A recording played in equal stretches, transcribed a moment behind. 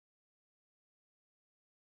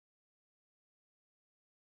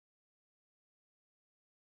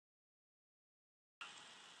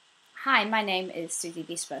Hi, my name is Suzi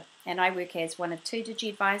Vesper, and I work as one of two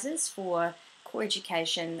Digi-advisors for core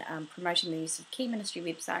education, promoting the use of key ministry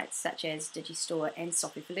websites such as Digistore and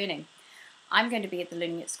Software for Learning. I'm going to be at the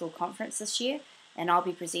Learning at School conference this year, and I'll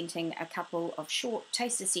be presenting a couple of short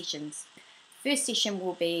taster sessions. First session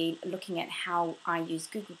will be looking at how I use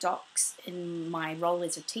Google Docs in my role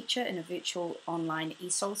as a teacher in a virtual online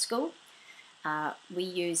ESOL school. We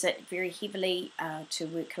use it very heavily to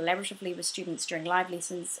work collaboratively with students during live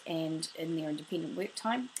lessons and in their independent work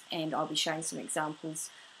time, and I'll be showing some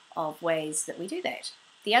examples of ways that we do that.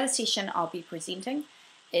 The other session I'll be presenting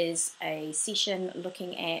is a session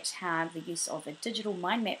looking at how the use of a digital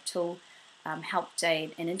mind map tool helped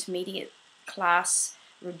an intermediate class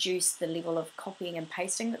reduce the level of copying and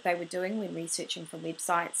pasting that they were doing when researching from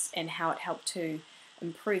websites, and how it helped to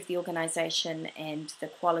improve the organisation and the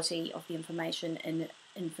quality of the information in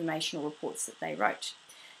informational reports that they wrote.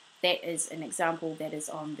 That is an example that is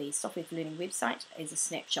on the Software for Learning website as a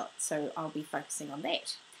snapshot, so I'll be focusing on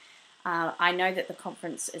that. I know that the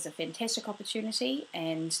conference is a fantastic opportunity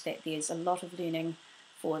and that there's a lot of learning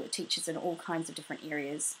for the teachers in all kinds of different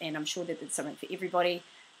areas, and I'm sure that there's something for everybody,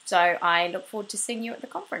 so I look forward to seeing you at the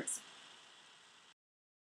conference.